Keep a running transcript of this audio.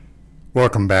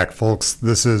Welcome back, folks.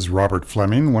 This is Robert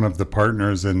Fleming, one of the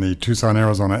partners in the Tucson,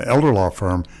 Arizona elder law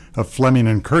firm of Fleming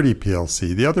and Curdy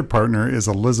PLC. The other partner is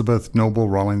Elizabeth Noble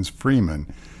Rawlings Freeman,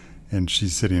 and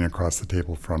she's sitting across the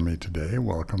table from me today.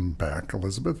 Welcome back,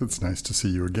 Elizabeth. It's nice to see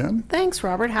you again. Thanks,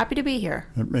 Robert. Happy to be here.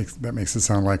 That makes it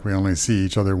sound like we only see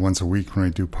each other once a week when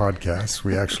we do podcasts.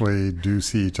 We actually do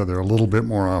see each other a little bit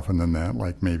more often than that,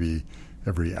 like maybe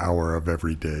every hour of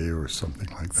every day or something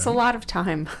like that. It's a lot of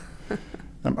time.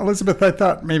 Elizabeth, I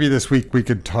thought maybe this week we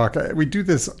could talk. We do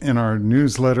this in our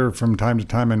newsletter from time to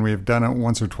time, and we have done it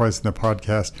once or twice in the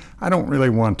podcast. I don't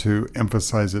really want to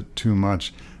emphasize it too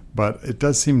much, but it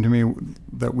does seem to me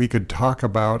that we could talk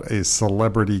about a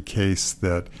celebrity case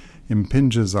that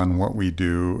impinges on what we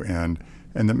do and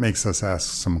that makes us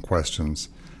ask some questions.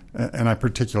 And I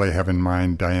particularly have in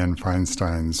mind Dianne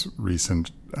Feinstein's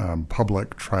recent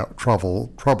public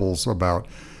troubles about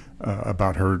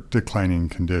her declining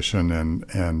condition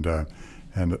and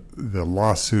the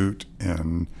lawsuit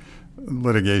and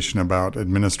litigation about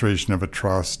administration of a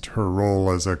trust, her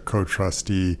role as a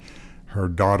co-trustee, her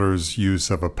daughter's use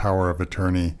of a power of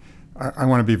attorney. I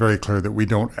want to be very clear that we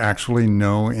don't actually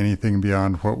know anything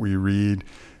beyond what we read.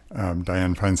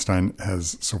 Dianne Feinstein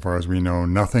has, so far as we know,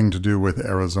 nothing to do with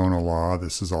Arizona law.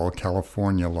 This is all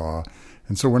California law.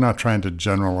 And so we're not trying to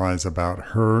generalize about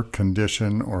her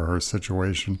condition or her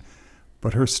situation,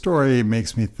 but her story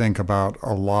makes me think about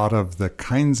a lot of the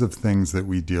kinds of things that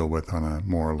we deal with on a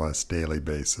more or less daily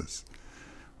basis.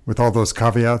 With all those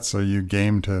caveats, are you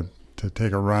game to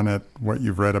take a run at what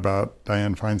you've read about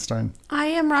Dianne Feinstein? I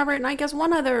am, Robert, and I guess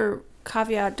one other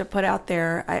caveat to put out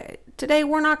there. Today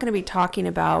we're not going to be talking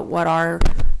about what our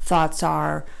thoughts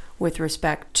are with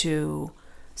respect to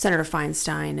Senator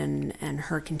Feinstein and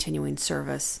her continuing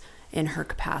service in her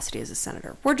capacity as a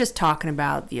senator. We're just talking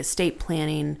about the estate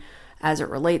planning as it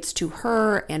relates to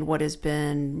her and what has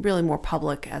been really more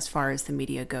public as far as the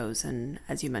media goes, and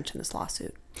as you mentioned, this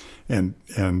lawsuit. And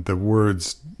the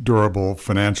words durable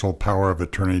financial power of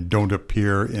attorney don't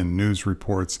appear in news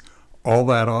reports all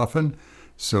that often,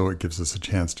 so it gives us a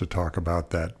chance to talk about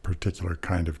that particular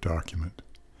kind of document.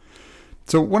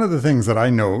 So one of the things that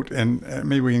I note, and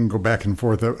maybe we can go back and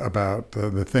forth about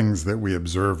the things that we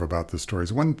observe about the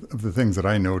stories. One of the things that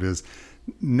I note is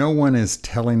no one is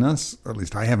telling us, or at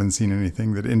least I haven't seen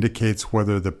anything that indicates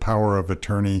whether the power of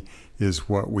attorney is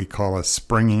what we call a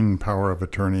springing power of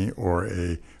attorney or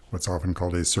what's often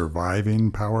called a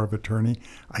surviving power of attorney.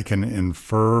 I can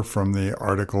infer from the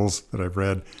articles that I've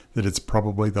read that it's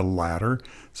probably the latter.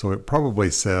 So it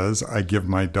probably says, I give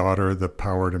my daughter the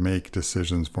power to make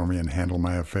decisions for me and handle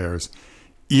my affairs,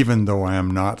 even though I am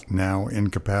not now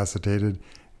incapacitated,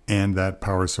 and that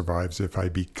power survives if I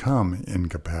become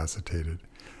incapacitated.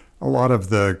 A lot of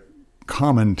the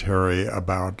commentary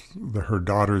about her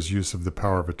daughter's use of the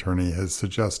power of attorney has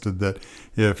suggested that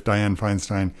if Dianne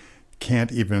Feinstein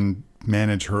can't even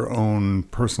manage her own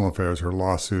personal affairs, her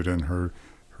lawsuit and her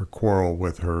quarrel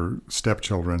with her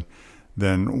stepchildren,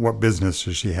 then what business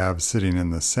does she have sitting in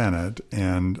the Senate?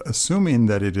 And assuming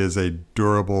that it is a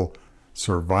durable,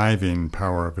 surviving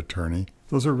power of attorney,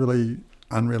 those are really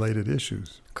unrelated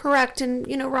issues. Correct. And,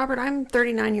 Robert, I'm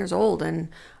 39 years old and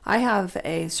I have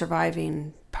a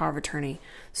surviving power of attorney.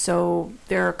 So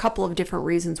there are a couple of different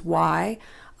reasons why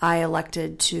I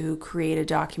elected to create a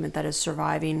document that is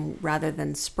surviving rather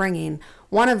than springing.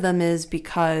 One of them is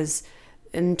because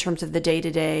in terms of the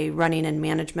day-to-day running and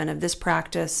management of this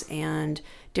practice and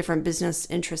different business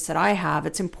interests that I have,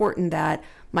 it's important that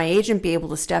my agent be able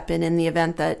to step in the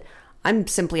event that I'm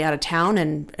simply out of town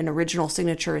and an original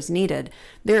signature is needed.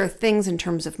 There are things in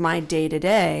terms of my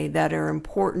day-to-day that are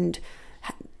important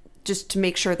just to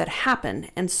make sure that happen.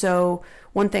 And so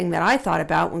one thing that I thought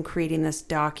about when creating this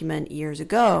document years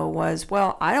ago was,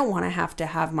 well, I don't want to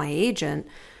have my agent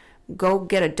go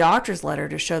get a doctor's letter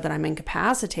to show that I'm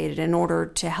incapacitated in order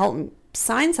to help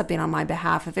sign something on my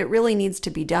behalf if it really needs to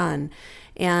be done.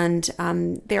 And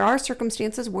there are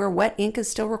circumstances where wet ink is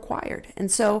still required.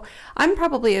 And so I'm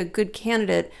probably a good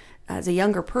candidate as a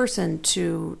younger person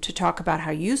to talk about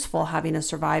how useful having a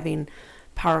surviving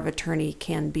power of attorney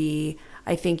can be.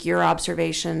 I think your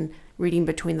observation, reading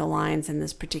between the lines in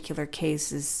this particular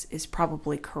case, is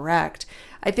probably correct.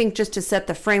 I think just to set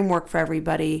the framework for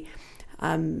everybody,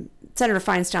 Senator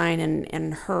Feinstein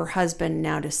and her husband,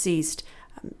 now deceased,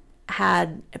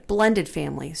 had a blended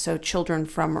family, so children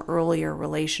from earlier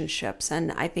relationships.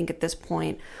 And I think at this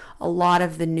point, a lot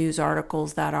of the news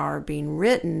articles that are being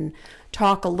written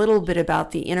talk a little bit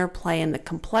about the interplay and the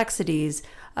complexities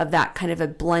of that kind of a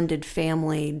blended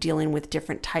family dealing with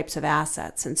different types of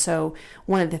assets. And so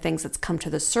one of the things that's come to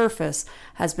the surface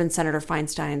has been Senator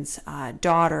Feinstein's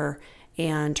daughter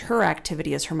and her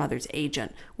activity as her mother's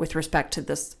agent with respect to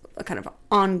this kind of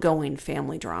ongoing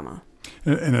family drama.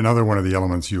 And another one of the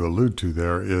elements you allude to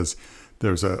there is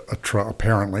there's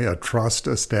apparently a trust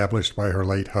established by her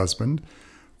late husband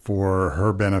for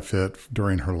her benefit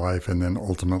during her life, and then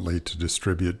ultimately to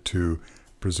distribute to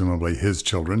presumably his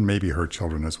children, maybe her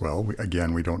children as well.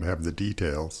 Again, we don't have the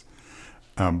details.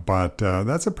 But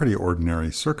that's a pretty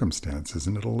ordinary circumstance,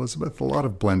 isn't it, Elizabeth? A lot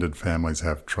of blended families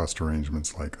have trust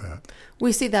arrangements like that.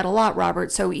 We see that a lot,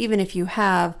 Robert. So even if you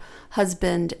have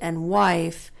husband and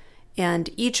wife, and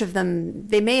each of them,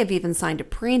 they may have even signed a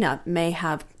prenup, may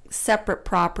have separate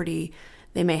property,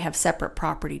 they may have separate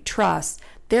property trusts,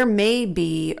 there may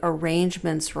be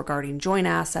arrangements regarding joint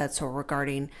assets or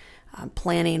regarding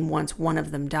planning once one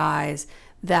of them dies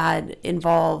that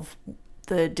involve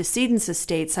the decedent's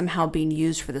estate somehow being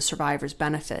used for the survivor's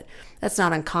benefit. That's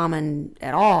not uncommon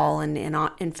at all. And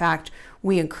in fact,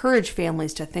 we encourage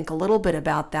families to think a little bit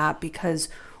about that, because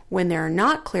when there are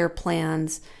not clear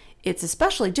plans, it's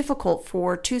especially difficult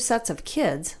for two sets of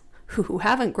kids who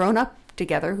haven't grown up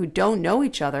together, who don't know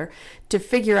each other, to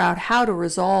figure out how to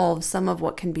resolve some of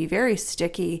what can be very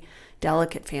sticky,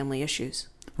 delicate family issues.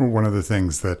 One of the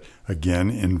things that, again,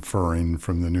 inferring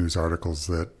from the news articles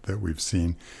that we've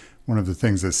seen, one of the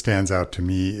things that stands out to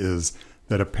me is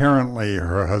that apparently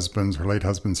her late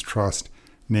husband's trust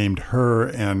named her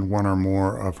and one or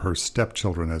more of her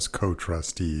stepchildren as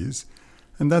co-trustees.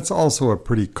 And that's also a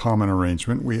pretty common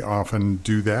arrangement. We often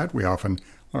do that. We often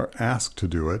are asked to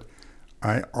do it.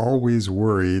 I always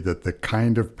worry that the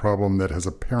kind of problem that has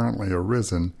apparently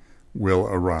arisen will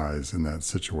arise in that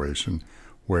situation,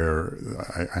 where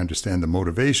I understand the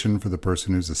motivation for the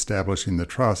person who's establishing the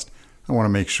trust. I want to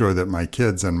make sure that my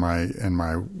kids and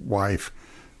my wife,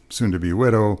 soon to be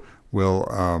widow, will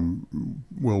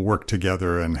work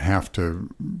together and have to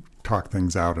talk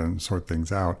things out and sort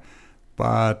things out.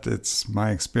 But it's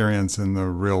my experience in the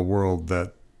real world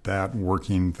that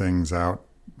working things out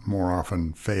more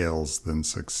often fails than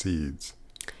succeeds.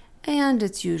 And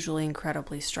it's usually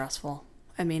incredibly stressful.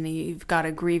 I mean, you've got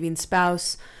a grieving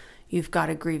spouse, you've got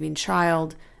a grieving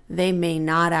child. They may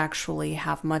not actually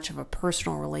have much of a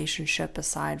personal relationship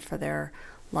aside for their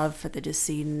love for the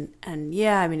decedent. And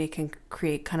yeah, I mean, it can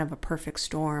create kind of a perfect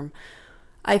storm.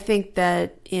 I think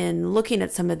that in looking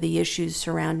at some of the issues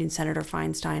surrounding Senator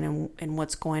Feinstein and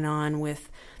what's going on with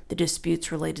the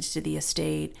disputes related to the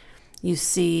estate, you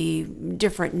see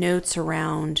different notes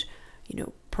around,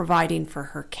 providing for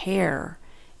her care.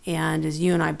 And as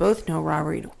you and I both know,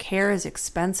 Robert, care is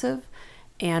expensive.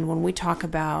 And when we talk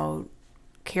about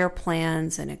care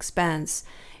plans and expense,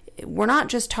 we're not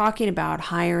just talking about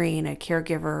hiring a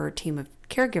caregiver or a team of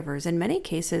caregivers. In many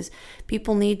cases,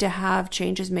 people need to have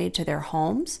changes made to their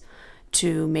homes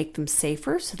to make them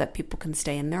safer so that people can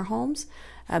stay in their homes.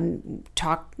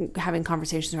 Having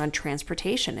conversations around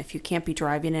transportation. If you can't be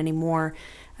driving anymore,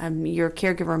 your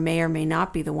caregiver may or may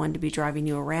not be the one to be driving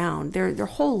you around. There are a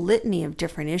whole litany of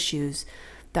different issues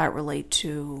that relate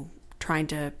to trying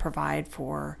to provide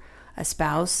for a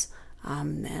spouse.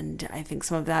 And I think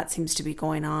some of that seems to be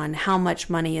going on. How much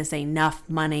money is enough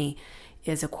money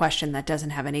is a question that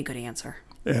doesn't have any good answer.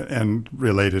 And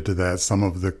related to that, some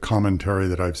of the commentary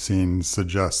that I've seen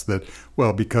suggests that,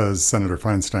 well, because Senator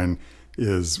Feinstein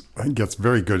gets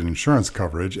very good insurance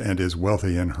coverage and is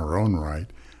wealthy in her own right,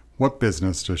 what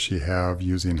business does she have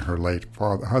using her late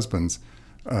husband's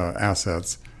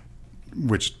assets,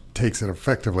 which takes it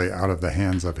effectively out of the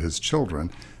hands of his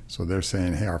children? So they're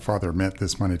saying, hey, our father meant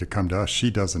this money to come to us. She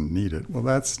doesn't need it. Well,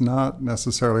 that's not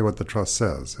necessarily what the trust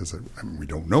says, is it? I mean, we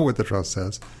don't know what the trust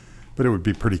says, but it would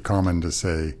be pretty common to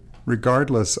say,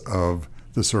 regardless of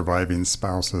the surviving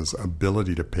spouse's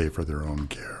ability to pay for their own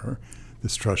care,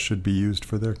 this trust should be used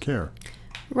for their care.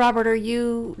 Robert, are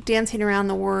you dancing around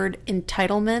the word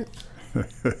entitlement?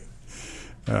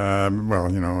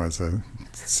 Well, as a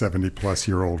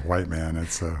 70-plus-year-old white man,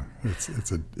 it's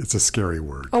a scary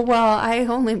word. Oh, well, I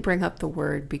only bring up the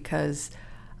word because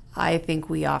I think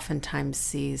we oftentimes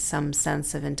see some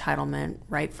sense of entitlement,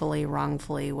 rightfully,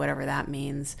 wrongfully, whatever that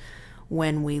means,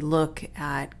 when we look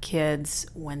at kids,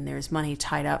 when there's money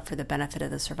tied up for the benefit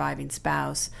of the surviving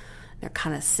spouse. They're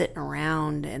kind of sitting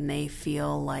around and they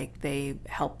feel like they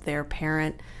helped their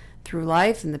parent through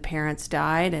life and the parents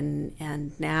died,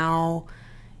 and now,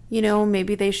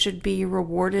 maybe they should be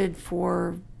rewarded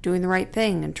for doing the right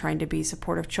thing and trying to be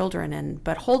supportive children.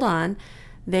 But hold on,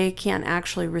 they can't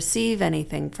actually receive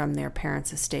anything from their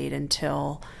parents' estate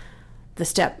until the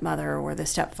stepmother or the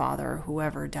stepfather or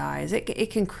whoever dies. It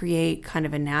can create kind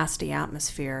of a nasty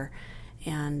atmosphere.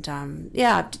 And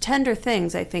tender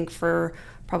things, I think, for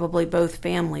probably both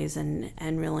families and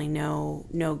really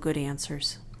no good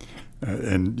answers.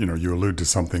 And, you allude to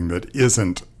something that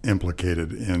isn't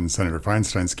implicated in Senator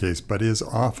Feinstein's case, but is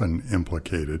often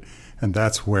implicated. And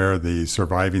that's where the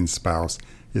surviving spouse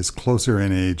is closer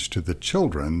in age to the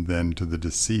children than to the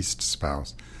deceased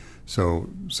spouse. So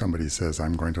somebody says,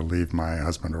 I'm going to leave my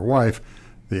husband or wife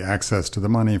the access to the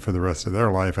money for the rest of their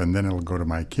life, and then it'll go to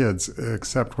my kids,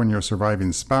 except when your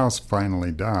surviving spouse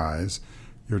finally dies,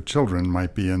 your children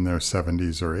might be in their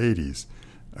 70s or 80s.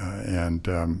 And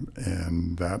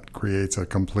that creates a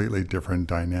completely different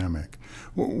dynamic.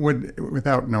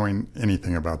 Without knowing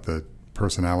anything about the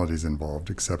personalities involved,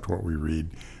 except what we read,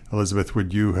 Elizabeth,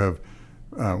 would you have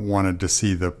wanted to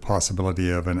see the possibility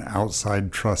of an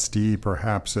outside trustee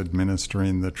perhaps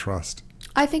administering the trust?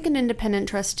 I think an independent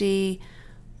trustee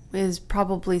is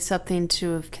probably something to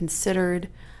have considered.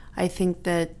 I think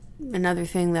that another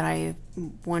thing that I'm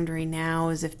wondering now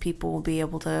is if people will be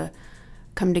able to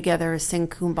come together, sing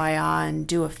Kumbaya, and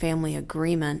do a family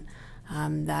agreement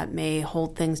that may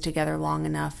hold things together long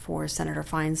enough for Senator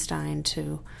Feinstein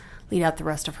to lead out the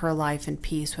rest of her life in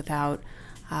peace without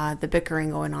the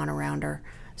bickering going on around her.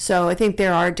 So I think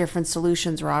there are different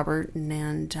solutions, Robert,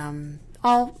 and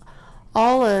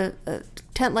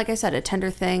like I said, a tender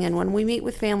thing. And when we meet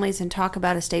with families and talk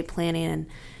about estate planning, and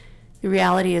the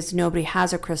reality is nobody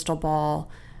has a crystal ball,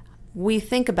 we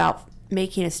think about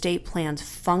making estate plans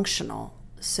functional.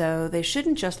 So they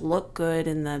shouldn't just look good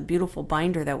in the beautiful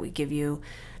binder that we give you.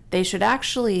 They should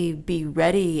actually be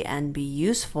ready and be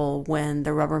useful when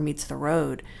the rubber meets the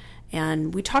road.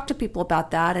 And we talk to people about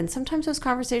that, and sometimes those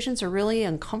conversations are really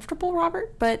uncomfortable,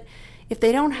 Robert, but if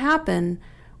they don't happen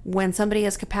when somebody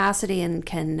has capacity and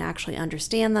can actually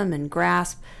understand them and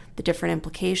grasp the different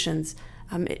implications,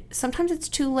 sometimes it's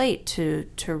too late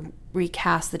to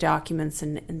recast the documents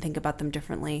and think about them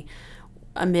differently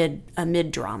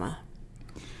amid drama.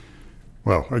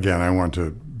 Well, again, I want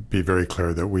to be very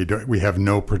clear that we have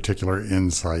no particular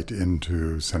insight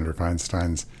into Senator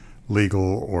Feinstein's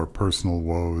legal or personal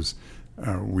woes.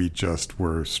 We just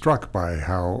were struck by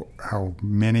how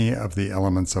many of the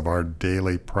elements of our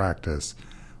daily practice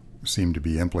seem to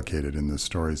be implicated in the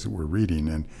stories that we're reading,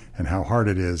 and how hard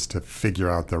it is to figure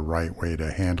out the right way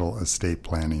to handle estate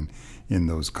planning in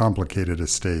those complicated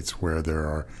estates where there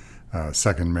are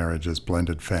second marriages,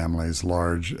 blended families,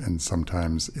 large and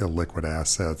sometimes illiquid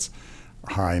assets,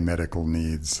 high medical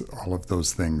needs. All of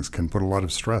those things can put a lot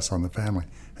of stress on the family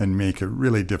and make it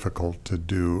really difficult to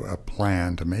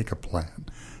make a plan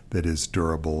that is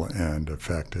durable and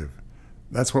effective.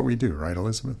 That's what we do, right,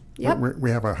 Elizabeth? Yep.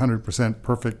 We have a 100%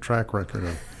 perfect track record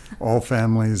of all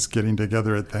families getting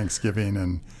together at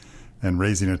Thanksgiving and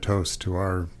raising a toast to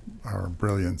our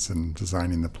brilliance in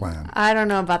designing the plan. I don't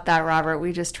know about that, Robert.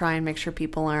 We just try and make sure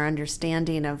people are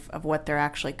understanding of what they're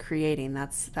actually creating.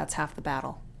 That's half the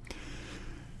battle.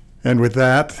 And with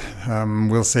that,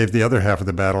 we'll save the other half of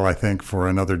the battle, I think, for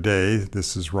another day.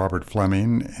 This is Robert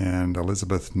Fleming, and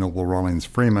Elizabeth Noble Rawlings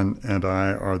Freeman and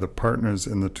I are the partners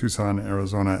in the Tucson,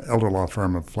 Arizona elder law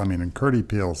firm of Fleming and Curdy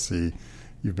PLC.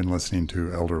 You've been listening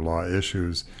to Elder Law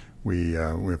Issues. We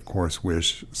of course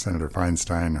wish Senator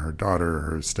Feinstein, her daughter,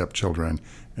 her stepchildren,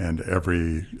 and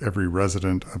every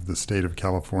resident of the state of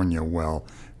California well.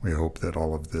 We hope that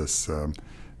all of this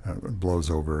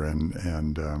blows over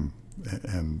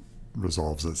and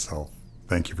resolves itself.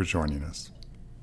 Thank you for joining us.